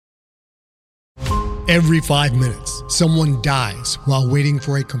Every 5 minutes, someone dies while waiting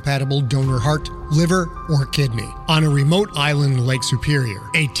for a compatible donor heart, liver, or kidney. On a remote island in Lake Superior,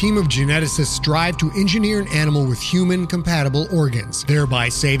 a team of geneticists strive to engineer an animal with human-compatible organs, thereby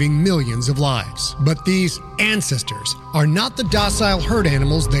saving millions of lives. But these ancestors are not the docile herd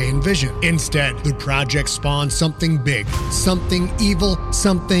animals they envision. Instead, the project spawns something big, something evil,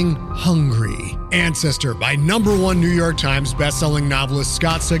 something hungry. Ancestor by #1 New York Times bestselling novelist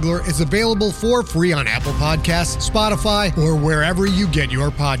Scott Sigler is available for free on Apple Podcasts, Spotify, or wherever you get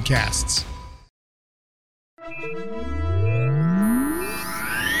your podcasts.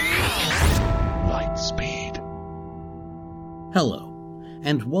 Lightspeed. Hello,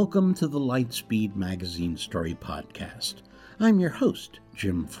 and welcome to the Lightspeed Magazine Story Podcast. I'm your host,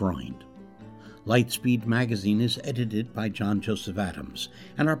 Jim Freund. Lightspeed Magazine is edited by John Joseph Adams,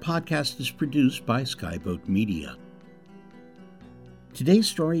 and our podcast is produced by Skyboat Media. Today's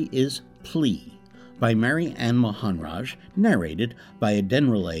story is Plea by Mary Ann Mohanraj, narrated by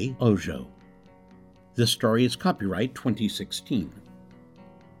Adenrele Ojo. This story is copyright 2016.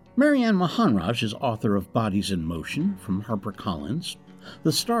 Mary Ann Mohanraj is author of Bodies in Motion from HarperCollins,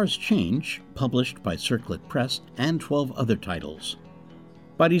 The Stars Change, published by Circlet Press, and 12 other titles.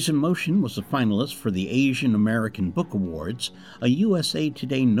 Bodies in Motion was a finalist for the Asian American Book Awards, a USA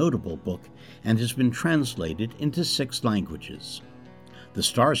Today notable book, and has been translated into 6 languages. The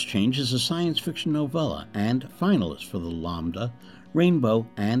Stars Change is a science fiction novella and finalist for the Lambda, Rainbow,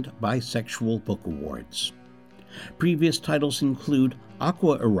 and Bisexual Book Awards. Previous titles include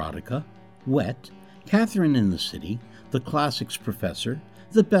Aqua Erotica, Wet, Catherine in the City, The Classics Professor,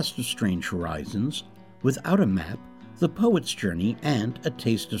 The Best of Strange Horizons, Without a Map, The Poet's Journey, and A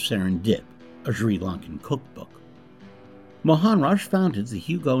Taste of Serendip, a Sri Lankan cookbook. Mohanraj founded the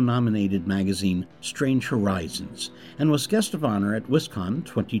Hugo-nominated magazine Strange Horizons and was guest of honor at WisCon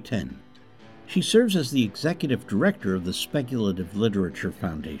 2010. She serves as the executive director of the Speculative Literature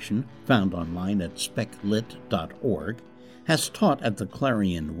Foundation, found online at speclit.org, has taught at the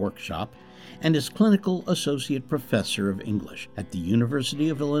Clarion Workshop, and is clinical associate professor of English at the University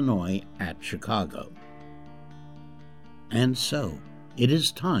of Illinois at Chicago. And so, it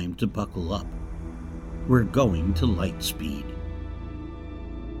is time to buckle up. We're going to Lightspeed.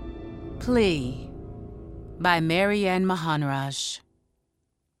 Plea by Mary Ann Mohanraj.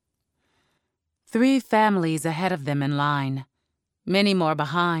 3 families ahead of them in line, many more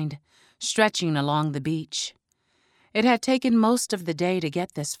behind, stretching along the beach. It had taken most of the day to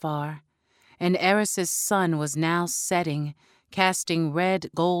get this far, and Eris's sun was now setting, casting red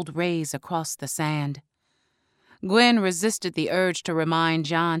gold rays across the sand. Gwen resisted the urge to remind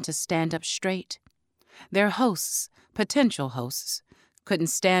John to stand up straight. Their hosts, potential hosts, couldn't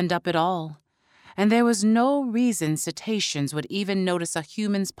stand up at all, and there was no reason cetaceans would even notice a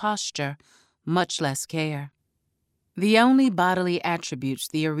human's posture, much less care. The only bodily attributes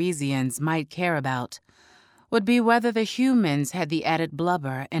the Arisians might care about would be whether the humans had the added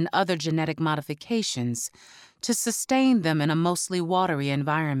blubber and other genetic modifications to sustain them in a mostly watery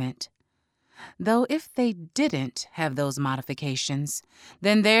environment. Though if they didn't have those modifications,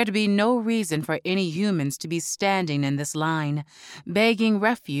 then there'd be no reason for any humans to be standing in this line, begging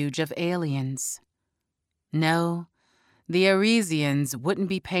refuge of aliens. No, the Arisians wouldn't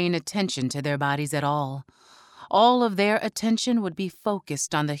be paying attention to their bodies at all. All of their attention would be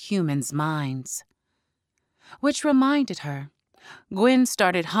focused on the humans' minds. Which reminded her, Gwen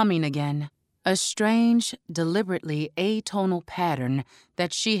started humming again, a strange, deliberately atonal pattern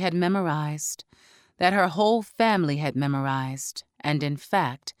that she had memorized, that her whole family had memorized, and in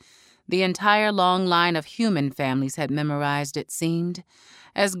fact, the entire long line of human families had memorized, it seemed,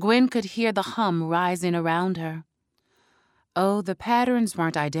 as Gwen could hear the hum rising around her. Oh, the patterns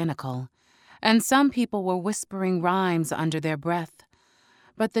weren't identical, and some people were whispering rhymes under their breath,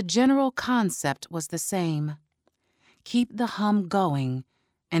 but the general concept was the same. Keep the hum going,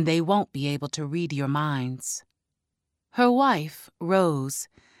 and they won't be able to read your minds. Her wife, Rose,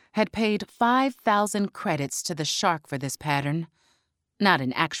 had paid 5,000 credits to the shark for this pattern. Not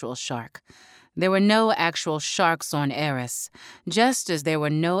an actual shark. There were no actual sharks on Eris, just as there were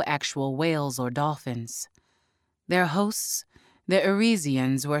no actual whales or dolphins. Their hosts, the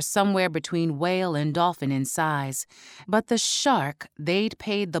Arisians, were somewhere between whale and dolphin in size, but the shark they'd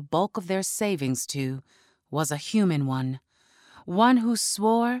paid the bulk of their savings to was a human one who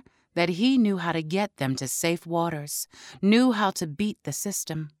swore that he knew how to get them to safe waters, knew how to beat the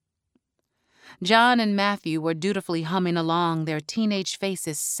system. John and Matthew were dutifully humming along, their teenage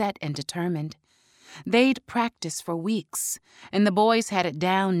faces set and determined. They'd practiced for weeks, and the boys had it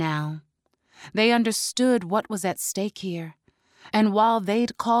down now. They understood what was at stake here, And while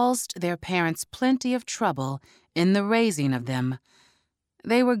they'd caused their parents plenty of trouble in the raising of them,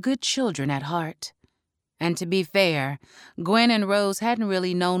 they were good children at heart. And to be fair, Gwen and Rose hadn't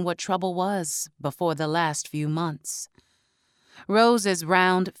really known what trouble was before the last few months. Rose's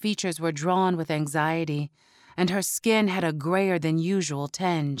round features were drawn with anxiety, and her skin had a grayer than usual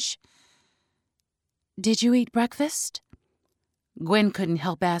tinge. "Did you eat breakfast?" Gwen couldn't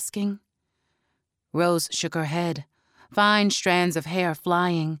help asking. Rose shook her head, fine strands of hair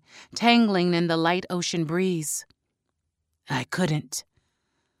flying, tangling in the light ocean breeze. "I couldn't."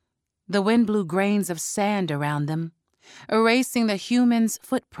 The wind blew grains of sand around them, erasing the humans'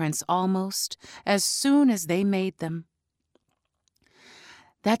 footprints almost as soon as they made them.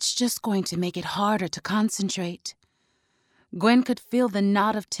 "That's just going to make it harder to concentrate." Gwen could feel the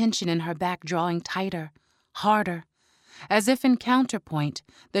knot of tension in her back drawing tighter, harder, as if in counterpoint,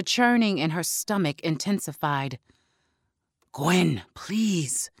 the churning in her stomach intensified. "Gwen,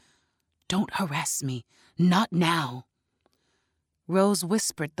 please, don't harass me. Not now." Rose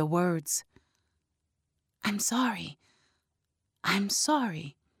whispered the words. "I'm sorry. I'm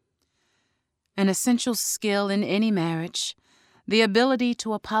sorry." An essential skill in any marriage, the ability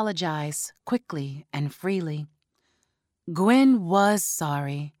to apologize quickly and freely. Gwen was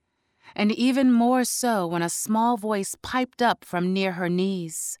sorry, and even more so when a small voice piped up from near her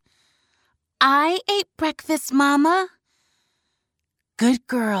knees. "I ate breakfast, Mama." "Good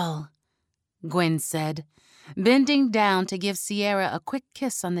girl," Gwen said, bending down to give Sierra a quick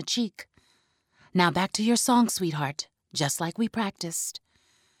kiss on the cheek. "Now back to your song, sweetheart, just like we practiced."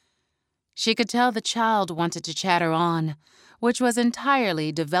 She could tell the child wanted to chatter on, which was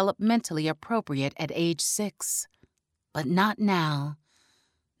entirely developmentally appropriate at age 6. But not now.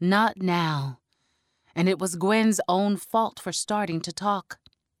 Not now. And it was Gwen's own fault for starting to talk.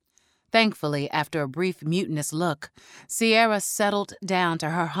 Thankfully, after a brief mutinous look, Sierra settled down to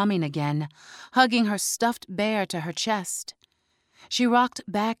her humming again, hugging her stuffed bear to her chest. She rocked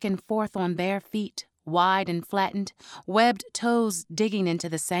back and forth on bare feet, wide and flattened, webbed toes digging into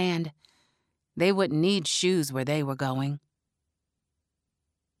the sand. They wouldn't need shoes where they were going.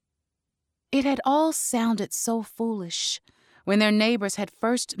 It had all sounded so foolish when their neighbors had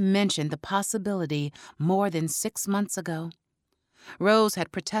first mentioned the possibility more than 6 months ago. Rose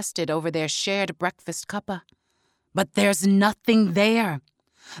had protested over their shared breakfast cuppa. But there's nothing there.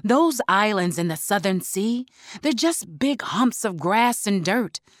 Those islands in the Southern Sea, they're just big humps of grass and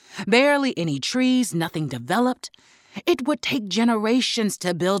dirt. Barely any trees, nothing developed. It would take generations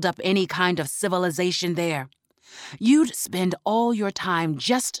to build up any kind of civilization there. You'd spend all your time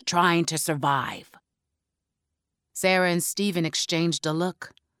just trying to survive. Sarah and Stephen exchanged a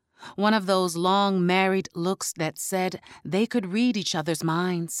look. One of those long married looks that said they could read each other's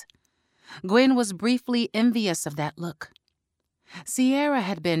minds. Gwen was briefly envious of that look. Sierra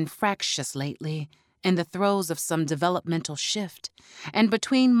had been fractious lately, in the throes of some developmental shift, and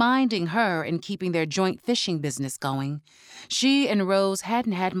between minding her and keeping their joint fishing business going, she and Rose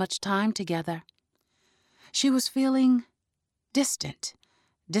hadn't had much time together. She was feeling distant,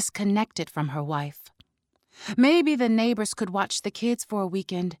 disconnected from her wife. Maybe the neighbors could watch the kids for a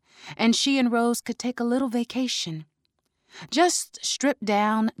weekend, and she and Rose could take a little vacation. Just strip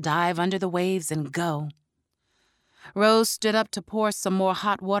down, dive under the waves, and go. Rose stood up to pour some more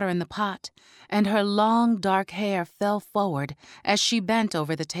hot water in the pot, and her long, dark hair fell forward as she bent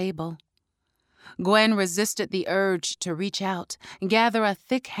over the table. Gwen resisted the urge to reach out, gather a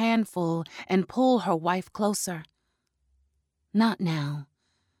thick handful, and pull her wife closer. Not now.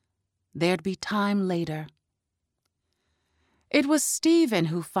 There'd be time later. It was Stephen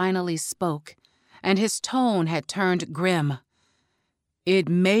who finally spoke, and his tone had turned grim. "It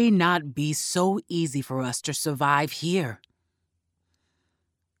may not be so easy for us to survive here."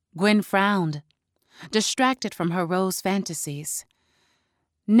 Gwen frowned, distracted from her Rose fantasies.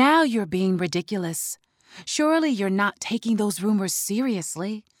 "Now you're being ridiculous. Surely you're not taking those rumors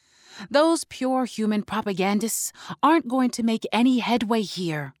seriously. Those pure human propagandists aren't going to make any headway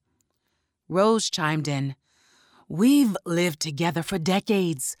here." Rose chimed in. "We've lived together for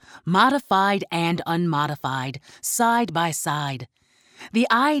decades, modified and unmodified, side by side. The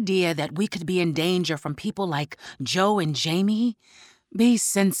idea that we could be in danger from people like Joe and Jamie? Be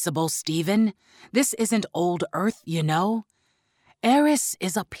sensible, Stephen. This isn't old Earth, you know. Eris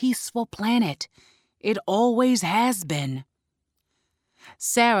is a peaceful planet. It always has been."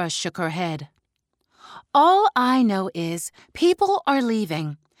 Sarah shook her head. "All I know is people are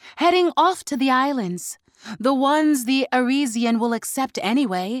leaving, heading off to the islands. The ones the Arisian will accept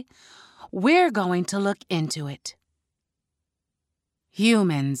anyway. We're going to look into it."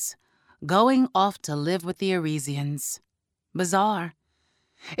 Humans going off to live with the Arisians. bizarre.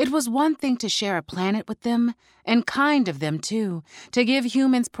 It was one thing to share a planet with them, and kind of them, too, to give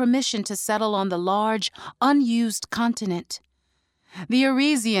humans permission to settle on the large, unused continent. The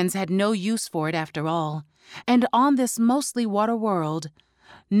Arisians had no use for it after all, and on this mostly water world,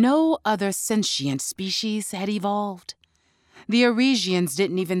 no other sentient species had evolved. The Arisians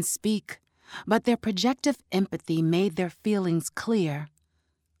didn't even speak, but their projective empathy made their feelings clear.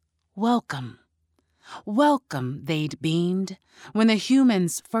 Welcome. Welcome, they'd beamed when the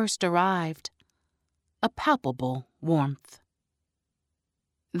humans first arrived. A palpable warmth.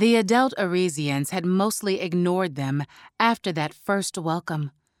 The adult Arisians had mostly ignored them after that first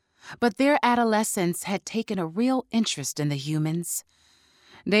welcome, but their adolescents had taken a real interest in the humans.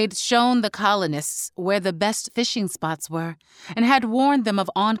 They'd shown the colonists where the best fishing spots were and had warned them of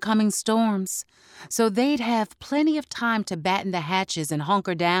oncoming storms, so they'd have plenty of time to batten the hatches and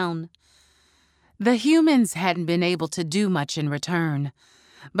hunker down. The humans hadn't been able to do much in return,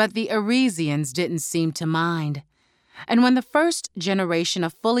 but the Arisians didn't seem to mind. And when the first generation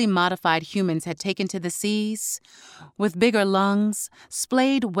of fully modified humans had taken to the seas, with bigger lungs,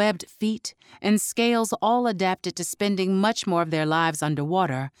 splayed webbed feet, and scales all adapted to spending much more of their lives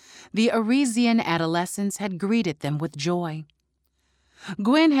underwater, the Arisian adolescents had greeted them with joy.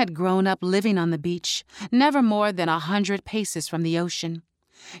 Gwen had grown up living on the beach, never more than 100 paces from the ocean.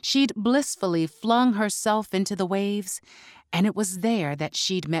 She'd blissfully flung herself into the waves, and it was there that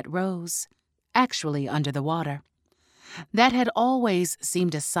she'd met Rose, actually under the water. That had always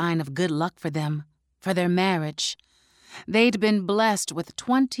seemed a sign of good luck for them, for their marriage. They'd been blessed with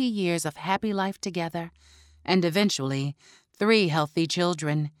 20 years of happy life together, and eventually 3 healthy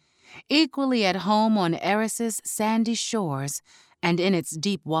children, equally at home on Eris's sandy shores and in its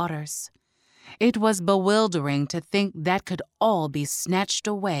deep waters. It was bewildering to think that could all be snatched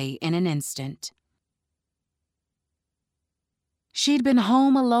away in an instant. She'd been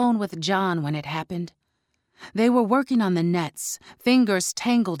home alone with John when it happened. They were working on the nets, fingers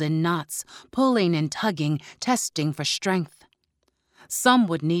tangled in knots, pulling and tugging, testing for strength. Some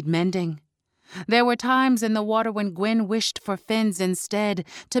would need mending. There were times in the water when Gwen wished for fins instead,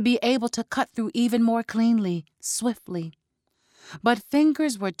 to be able to cut through even more cleanly, swiftly. But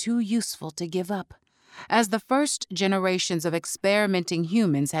fingers were too useful to give up, as the first generations of experimenting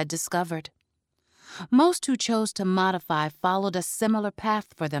humans had discovered. Most who chose to modify followed a similar path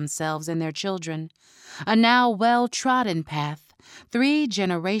for themselves and their children, a now well-trodden path, 3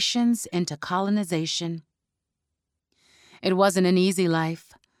 generations into colonization. It wasn't an easy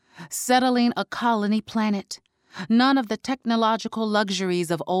life, settling a colony planet, none of the technological luxuries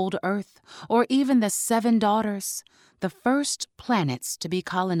of old Earth, or even the 7 daughters, the first planets to be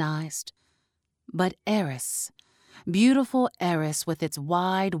colonized. But Eris, beautiful Eris with its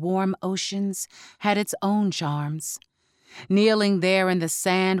wide, warm oceans, had its own charms. Kneeling there in the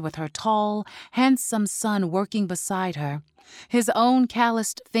sand with her tall, handsome son working beside her, his own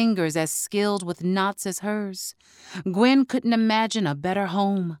calloused fingers as skilled with knots as hers, Gwen couldn't imagine a better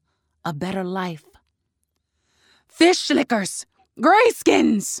home, a better life. "Fish lickers!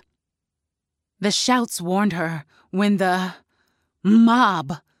 Grayskins!" The shouts warned her when the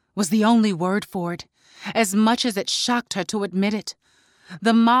mob was the only word for it, as much as it shocked her to admit it.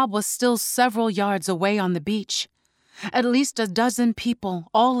 The mob was still several yards away on the beach. At least a dozen people,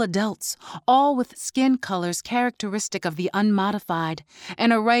 all adults, all with skin colors characteristic of the unmodified,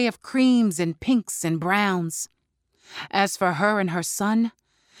 an array of creams and pinks and browns. As for her and her son,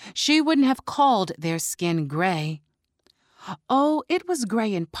 she wouldn't have called their skin gray. Oh, it was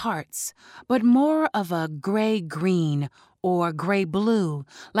gray in parts, but more of a gray-green or gray-blue,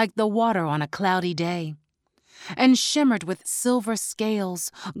 like the water on a cloudy day, and shimmered with silver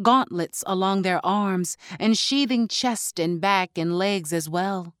scales, gauntlets along their arms, and sheathing chest and back and legs as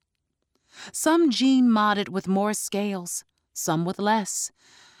well. Some gene-modded with more scales, some with less.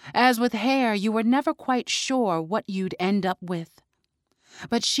 As with hair, you were never quite sure what you'd end up with.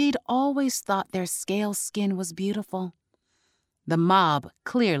 But she'd always thought their scale skin was beautiful. The mob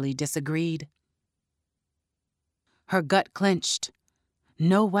clearly disagreed. Her gut clenched.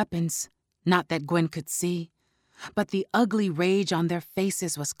 No weapons, not that Gwen could see, but the ugly rage on their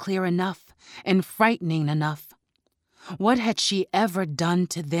faces was clear enough and frightening enough. What had she ever done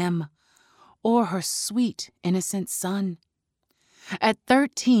to them, or her sweet, innocent son? At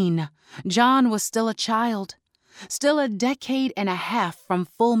 13, John was still a child, still a decade and a half from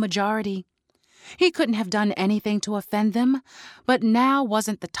full majority. He couldn't have done anything to offend them, but now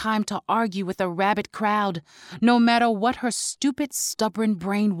wasn't the time to argue with a rabid crowd, no matter what her stupid, stubborn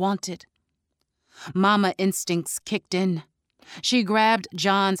brain wanted. Mama instincts kicked in. She grabbed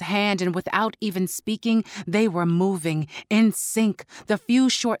John's hand, and without even speaking, they were moving, in sync, the few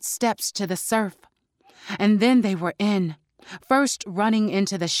short steps to the surf. And then they were in, first running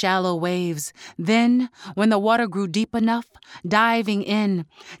into the shallow waves, then, when the water grew deep enough, diving in,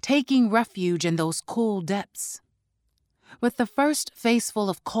 taking refuge in those cool depths. With the first faceful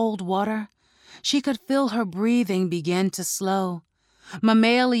of cold water, she could feel her breathing begin to slow,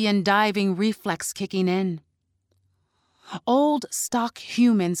 mammalian diving reflex kicking in. Old stock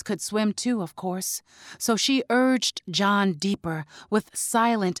humans could swim too, of course, so she urged John deeper with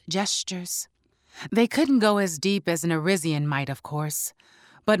silent gestures. They couldn't go as deep as an Arisian might, of course,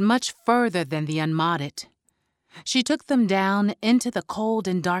 but much further than the unmodded. She took them down into the cold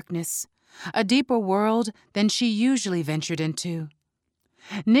and darkness, a deeper world than she usually ventured into.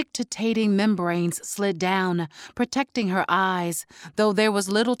 Nictitating membranes slid down, protecting her eyes, though there was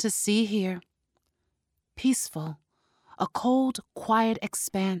little to see here. Peaceful. A cold, quiet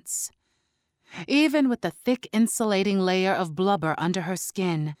expanse. Even with the thick insulating layer of blubber under her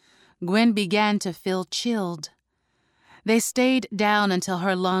skin, Gwen began to feel chilled. They stayed down until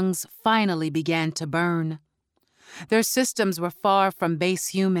her lungs finally began to burn. Their systems were far from base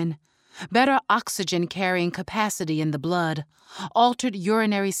human. Better oxygen-carrying capacity in the blood, altered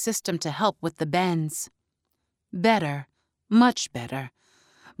urinary system to help with the bends. Better, much better,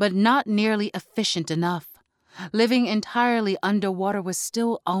 but not nearly efficient enough. Living entirely underwater was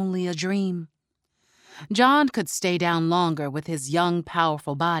still only a dream. John could stay down longer with his young,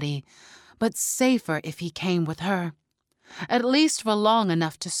 powerful body, but safer if he came with her. At least for long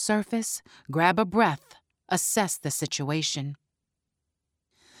enough to surface, grab a breath, assess the situation.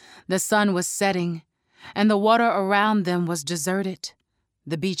 The sun was setting, and the water around them was deserted,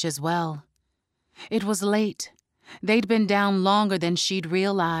 the beach as well. It was late. They'd been down longer than she'd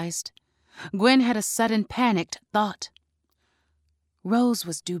realized. Gwen had a sudden panicked thought. Rose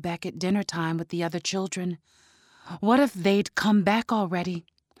was due back at dinner time with the other children. What if they'd come back already?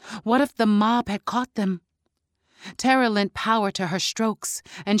 What if the mob had caught them? Terror lent power to her strokes,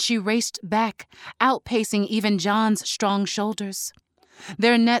 and she raced back, outpacing even John's strong shoulders.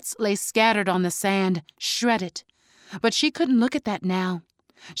 Their nets lay scattered on the sand, shredded. But she couldn't look at that now.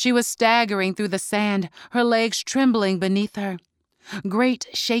 She was staggering through the sand, her legs trembling beneath her. Great,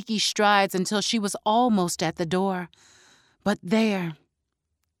 shaky strides until she was almost at the door. But there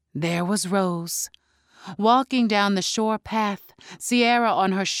was Rose, walking down the shore path, Sierra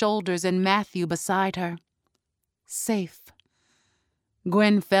on her shoulders and Matthew beside her. Safe.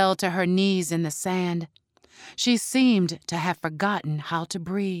 Gwen fell to her knees in the sand. She seemed to have forgotten how to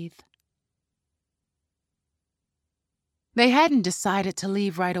breathe. They hadn't decided to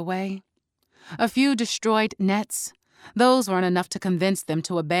leave right away. A few destroyed nets. Those weren't enough to convince them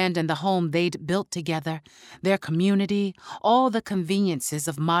to abandon the home they'd built together, their community, all the conveniences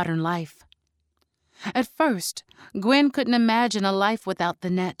of modern life. At first, Gwen couldn't imagine a life without the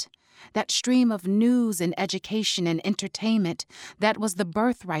net, that stream of news and education and entertainment that was the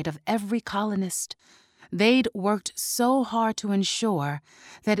birthright of every colonist. They'd worked so hard to ensure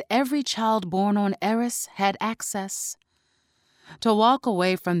that every child born on Eris had access. To walk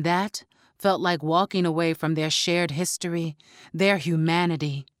away from that felt like walking away from their shared history, their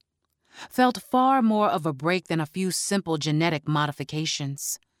humanity. Felt far more of a break than a few simple genetic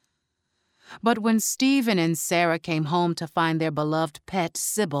modifications. But when Stephen and Sarah came home to find their beloved pet,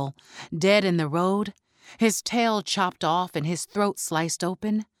 Sybil, dead in the road, his tail chopped off and his throat sliced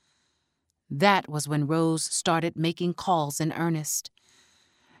open, that was when Rose started making calls in earnest.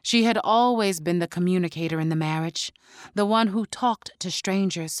 She had always been the communicator in the marriage, the one who talked to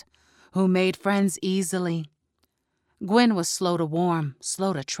strangers, who made friends easily. Gwen was slow to warm,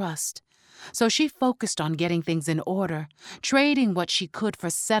 slow to trust, so she focused on getting things in order, trading what she could for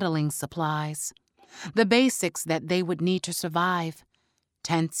settling supplies, the basics that they would need to survive: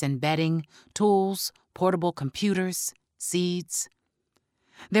 tents and bedding, tools, portable computers, seeds.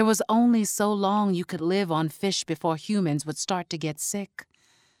 There was only so long you could live on fish before humans would start to get sick.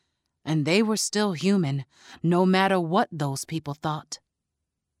 And they were still human, no matter what those people thought.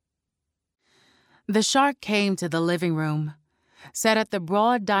 The shark came to the living room, sat at the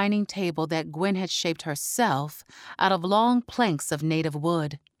broad dining table that Gwen had shaped herself out of long planks of native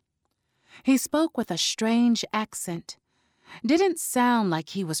wood. He spoke with a strange accent. Didn't sound like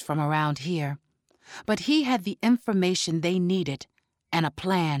he was from around here, but he had the information they needed and a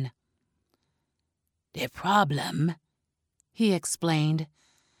plan. "The problem," he explained,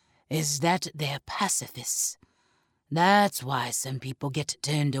 "is that they're pacifists. That's why some people get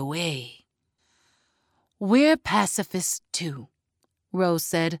turned away." "We're pacifists, too," Rose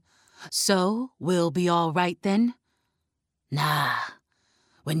said. "So we'll be all right then?" Nah,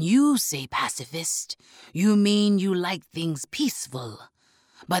 when you say pacifist, you mean you like things peaceful.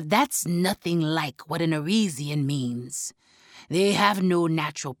 But that's nothing like what an Arisian means. They have no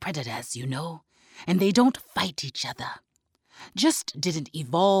natural predators, you know, and they don't fight each other. Just didn't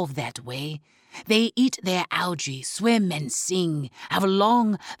evolve that way. They eat their algae, swim and sing, have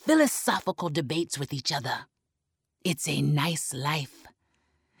long philosophical debates with each other. It's a nice life.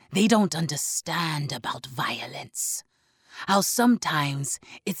 They don't understand about violence. How sometimes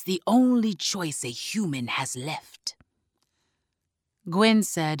it's the only choice a human has left. Gwen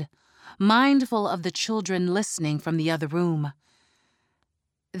said, mindful of the children listening from the other room.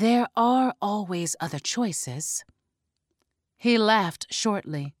 There are always other choices. He laughed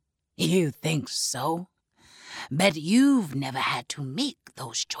shortly. You think so? Bet you've never had to make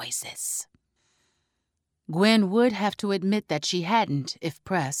those choices. Gwen would have to admit that she hadn't, if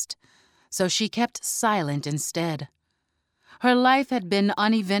pressed, so she kept silent instead. Her life had been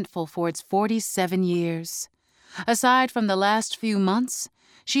uneventful for its 47 years. Aside from the last few months,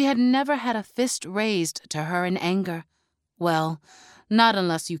 she had never had a fist raised to her in anger. Well, not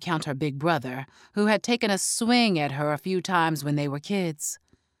unless you count her big brother, who had taken a swing at her a few times when they were kids.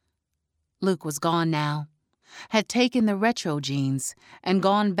 Luke was gone now, had taken the retro genes and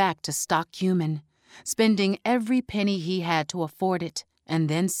gone back to stock human, spending every penny he had to afford it, and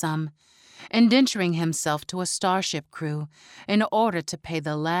then some, indenturing himself to a starship crew in order to pay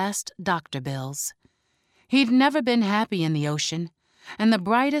the last doctor bills. He'd never been happy in the ocean, and the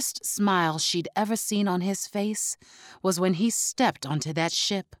brightest smile she'd ever seen on his face was when he stepped onto that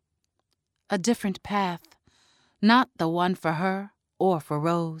ship. A different path, not the one for her or for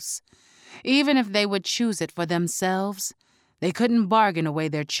Rose. Even if they would choose it for themselves, they couldn't bargain away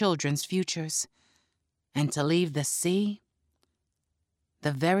their children's futures. And to leave the sea?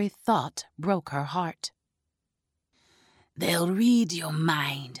 The very thought broke her heart. They'll read your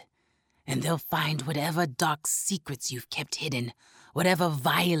mind, and they'll find whatever dark secrets you've kept hidden, whatever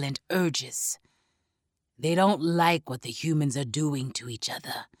violent urges. They don't like what the humans are doing to each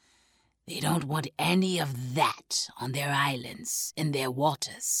other. They don't want any of that on their islands, in their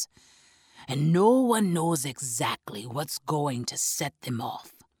waters. And no one knows exactly what's going to set them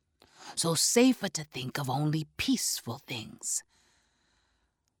off. So safer to think of only peaceful things.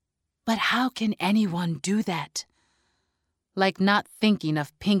 But how can anyone do that? Like not thinking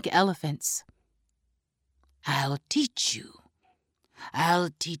of pink elephants. I'll teach you. I'll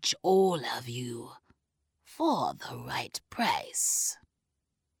teach all of you. For the right price.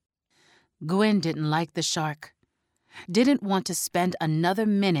 Gwen didn't like the shark. Didn't want to spend another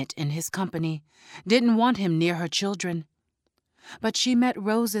minute in his company. Didn't want him near her children. But she met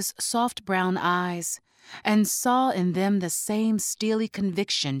Rose's soft brown eyes and saw in them the same steely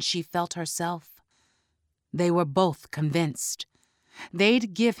conviction she felt herself. They were both convinced.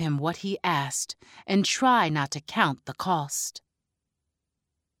 They'd give him what he asked and try not to count the cost.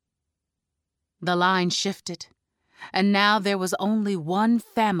 The line shifted, and now there was only one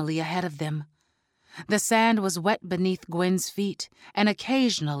family ahead of them. The sand was wet beneath Gwen's feet, and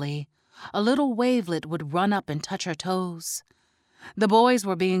occasionally a little wavelet would run up and touch her toes. The boys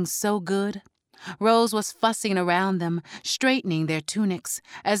were being so good. Rose was fussing around them, straightening their tunics,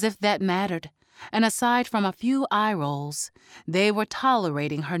 as if that mattered, and aside from a few eye rolls, they were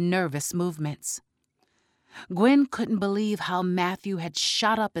tolerating her nervous movements. Gwen couldn't believe how Matthew had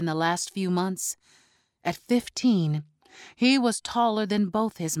shot up in the last few months. At 15, he was taller than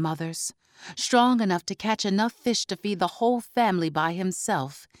both his mothers, strong enough to catch enough fish to feed the whole family by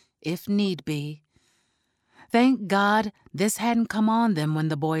himself, if need be. Thank God this hadn't come on them when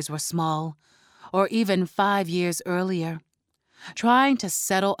the boys were small, or even 5 years earlier. Trying to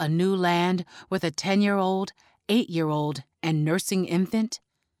settle a new land with a 10-year-old, 8-year-old, and nursing infant?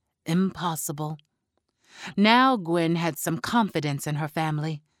 Impossible. Now Gwen had some confidence in her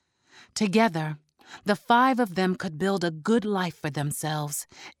family. Together, the 5 of them could build a good life for themselves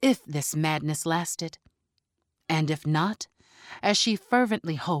if this madness lasted. And if not, as she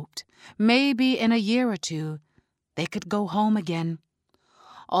fervently hoped, maybe in a year or 2, they could go home again,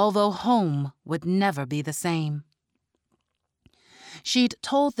 although home would never be the same. She'd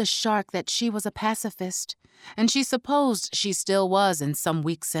told the shark that she was a pacifist, and she supposed she still was in some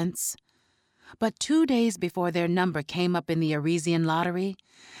weak sense. But 2 days before their number came up in the Arisian lottery,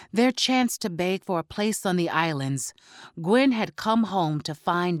 their chance to beg for a place on the islands, Gwen had come home to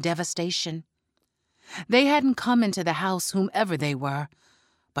find devastation. They hadn't come into the house, whomever they were,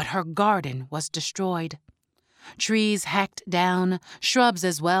 but her garden was destroyed. Trees hacked down, shrubs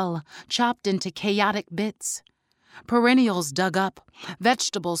as well, chopped into chaotic bits. Perennials dug up,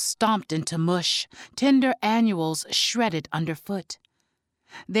 vegetables stomped into mush, tender annuals shredded underfoot.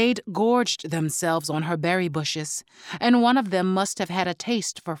 They'd gorged themselves on her berry bushes, and one of them must have had a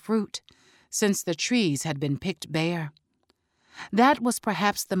taste for fruit, since the trees had been picked bare. That was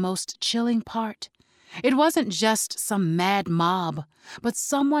perhaps the most chilling part. It wasn't just some mad mob, but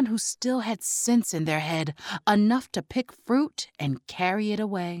someone who still had sense in their head, enough to pick fruit and carry it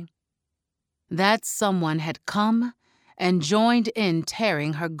away. That someone had come and joined in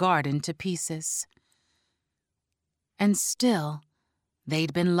tearing her garden to pieces. And still,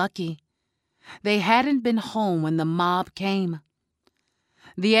 they'd been lucky. They hadn't been home when the mob came.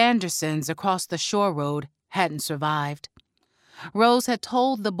 The Andersons across the shore road hadn't survived. Rose had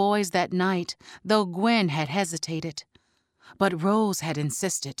told the boys that night, though Gwen had hesitated. But Rose had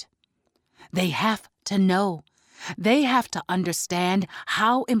insisted. They have to know. They have to understand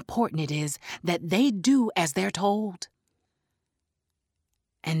how important it is that they do as they're told.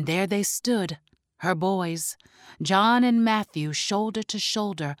 And there they stood, her boys, John and Matthew shoulder to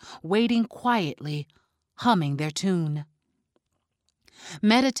shoulder, waiting quietly, humming their tune.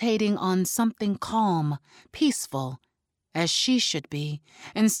 Meditating on something calm, peaceful, as she should be,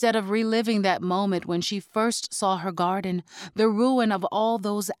 instead of reliving that moment when she first saw her garden, the ruin of all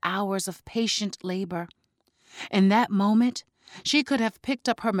those hours of patient labor. In that moment, she could have picked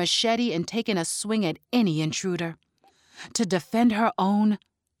up her machete and taken a swing at any intruder. To defend her own,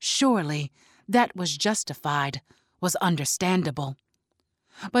 surely, that was justified, was understandable.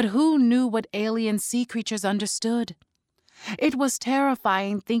 But who knew what alien sea creatures understood? It was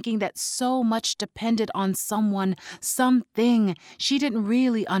terrifying thinking that so much depended on someone, something she didn't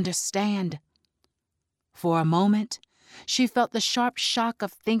really understand. For a moment, she felt the sharp shock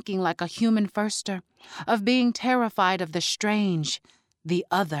of thinking like a human firster, of being terrified of the strange, the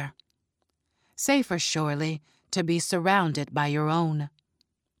other. Safer, surely, to be surrounded by your own.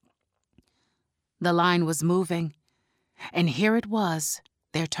 The line was moving, and here it was,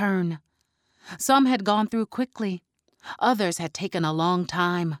 their turn. Some had gone through quickly. Others had taken a long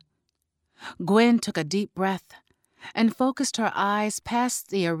time. Gwen took a deep breath and focused her eyes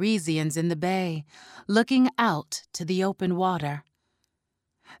past the Arisians in the bay, looking out to the open water.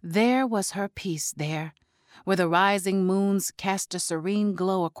 There was her peace there, where the rising moons cast a serene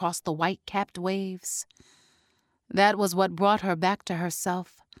glow across the white-capped waves. That was what brought her back to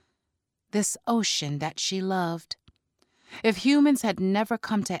herself, this ocean that she loved. If humans had never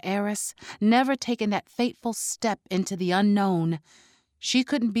come to Eris, never taken that fateful step into the unknown, she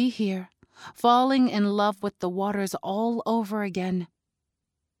couldn't be here, falling in love with the waters all over again.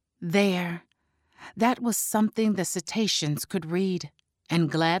 There, that was something the cetaceans could read,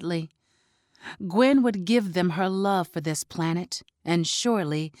 and gladly. Gwen would give them her love for this planet, and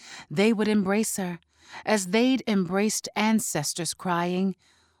surely they would embrace her, as they'd embraced ancestors crying,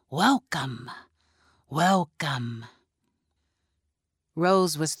 "Welcome, welcome."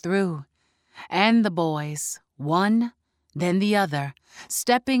 Rose was through, and the boys, one, then the other,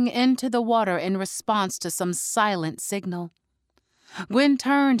 stepping into the water in response to some silent signal. Gwen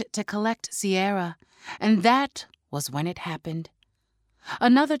turned to collect Sierra, and that was when it happened.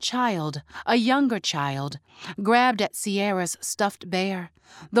 Another child, a younger child, grabbed at Sierra's stuffed bear,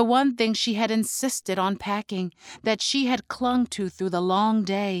 the one thing she had insisted on packing, that she had clung to through the long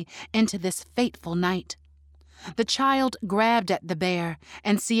day into this fateful night. The child grabbed at the bear,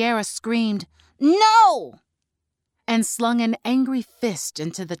 and Sierra screamed, "No!" and slung an angry fist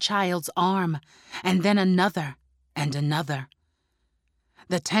into the child's arm, and then another and another.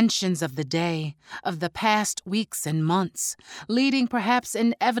 The tensions of the day, of the past weeks and months, leading perhaps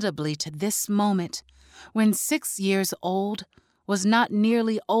inevitably to this moment, when 6 years old was not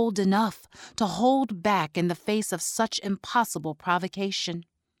nearly old enough to hold back in the face of such impossible provocation.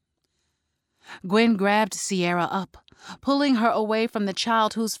 Gwen grabbed Sierra up, pulling her away from the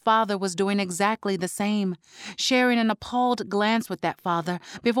child whose father was doing exactly the same, sharing an appalled glance with that father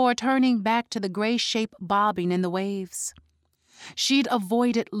before turning back to the gray shape bobbing in the waves. She'd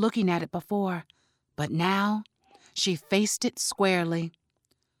avoided looking at it before, but now she faced it squarely.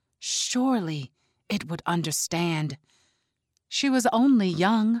 Surely it would understand. She was only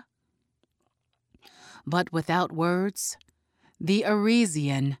young. But without words, the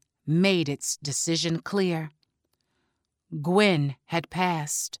Arisian made its decision clear. Gwen had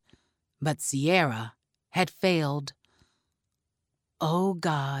passed, but Sierra had failed. Oh,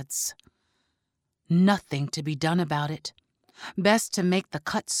 gods. Nothing to be done about it. Best to make the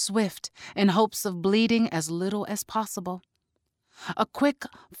cut swift in hopes of bleeding as little as possible. A quick,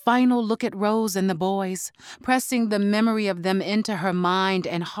 final look at Rose and the boys, pressing the memory of them into her mind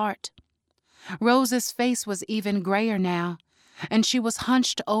and heart. Rose's face was even grayer now, and she was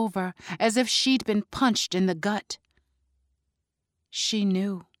hunched over as if she'd been punched in the gut. She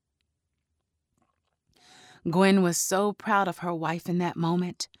knew. Gwen was so proud of her wife in that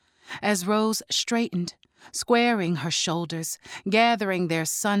moment, as Rose straightened, squaring her shoulders, gathering their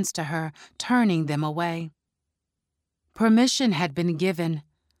sons to her, turning them away. Permission had been given,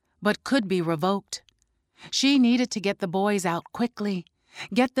 but could be revoked. She needed to get the boys out quickly,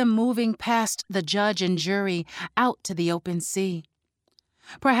 get them moving past the judge and jury out to the open sea.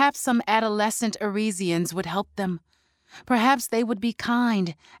 Perhaps some adolescent Arisians would help them. Perhaps they would be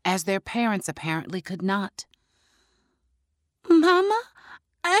kind, as their parents apparently could not. "Mama,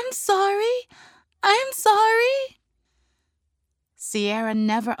 I'm sorry. I'm sorry." Sierra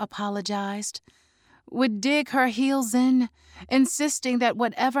never apologized, would dig her heels in, insisting that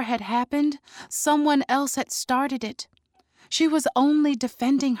whatever had happened, someone else had started it. She was only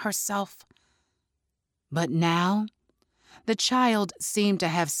defending herself. But now, the child seemed to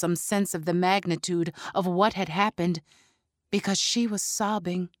have some sense of the magnitude of what had happened because she was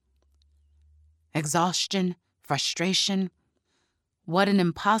sobbing. Exhaustion, frustration. What an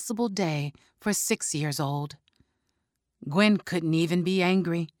impossible day for 6 years old. Gwen couldn't even be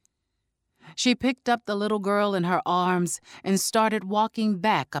angry. She picked up the little girl in her arms and started walking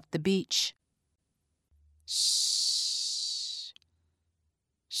back up the beach. "Shh.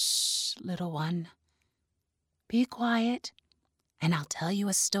 Shh, little one. Be quiet, and I'll tell you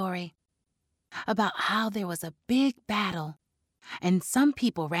a story about how there was a big battle, and some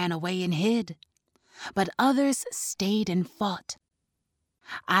people ran away and hid, but others stayed and fought.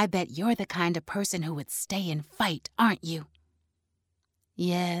 I bet you're the kind of person who would stay and fight, aren't you?"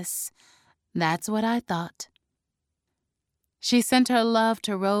 "Yes, that's what I thought." She sent her love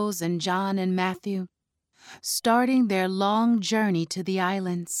to Rose and John and Matthew, starting their long journey to the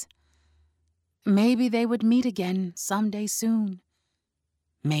islands. Maybe they would meet again someday soon.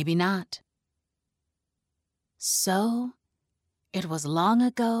 Maybe not. So, it was long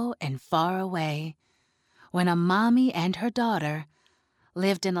ago and far away, when a mommy and her daughter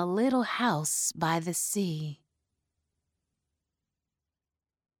lived in a little house by the sea.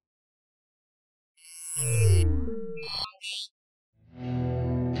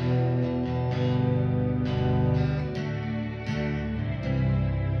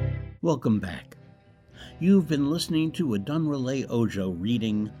 Welcome back. You've been listening to Adunrale Ojo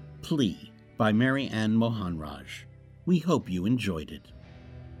reading Plea by Mary Ann Mohanraj. We hope you enjoyed it.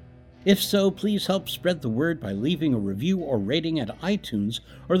 If so, please help spread the word by leaving a review or rating at iTunes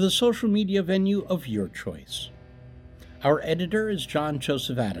or the social media venue of your choice. Our editor is John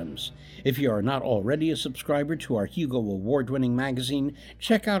Joseph Adams. If you are not already a subscriber to our Hugo Award-winning magazine,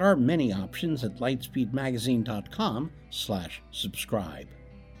 check out our many options at lightspeedmagazine.com/subscribe.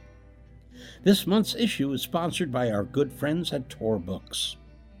 This month's issue is sponsored by our good friends at Tor Books.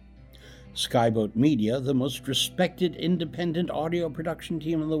 Skyboat Media, the most respected independent audio production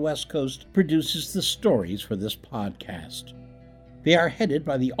team on the West Coast, produces the stories for this podcast. They are headed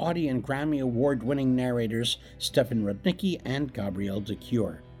by the Audie and Grammy Award-winning narrators Stefan Rudnicki and Gabrielle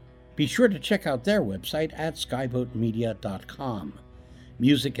DeCure. Be sure to check out their website at skyboatmedia.com.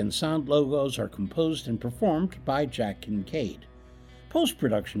 Music and sound logos are composed and performed by Jack Kincaid.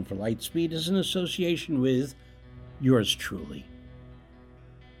 Post-production for Lightspeed is in association with yours truly.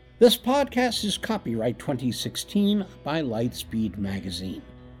 This podcast is copyright 2016 by Lightspeed Magazine.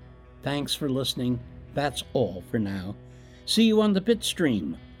 Thanks for listening. That's all for now. See you on the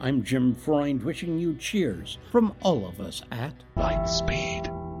Bitstream. I'm Jim Freund wishing you cheers from all of us at Lightspeed.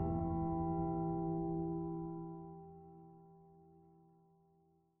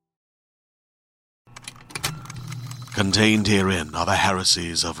 Contained herein are the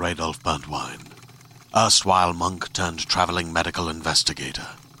heresies of Radolf Burntwine, erstwhile monk turned traveling medical investigator.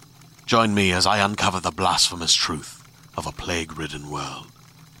 Join me as I uncover the blasphemous truth of a plague-ridden world,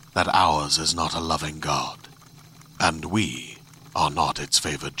 that ours is not a loving God, and we are not its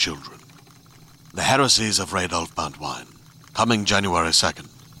favored children. The heresies of Radolf Burntwine, coming January 2nd,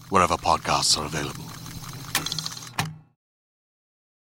 wherever podcasts are available.